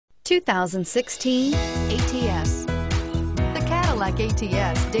2016 ATS. The Cadillac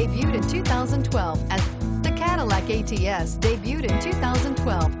ATS debuted in 2012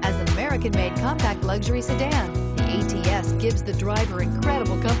 as an American-made compact luxury sedan. The ATS gives the driver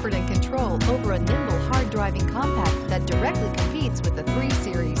incredible comfort and control over a nimble, hard-driving compact that directly competes with the 3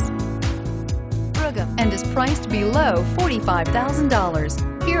 Series. And is priced below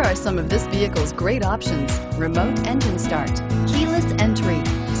 $45,000. Here are some of this vehicle's great options: remote engine start, keyless entry,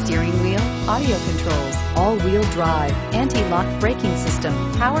 steering wheel audio controls, all-wheel drive, anti-lock braking system,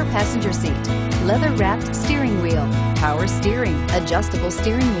 power passenger seat, leather-wrapped steering wheel, power steering, adjustable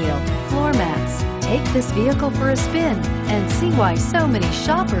steering wheel, floor mats. Take this vehicle for a spin and see why so many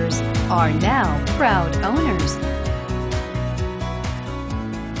shoppers are now proud owners.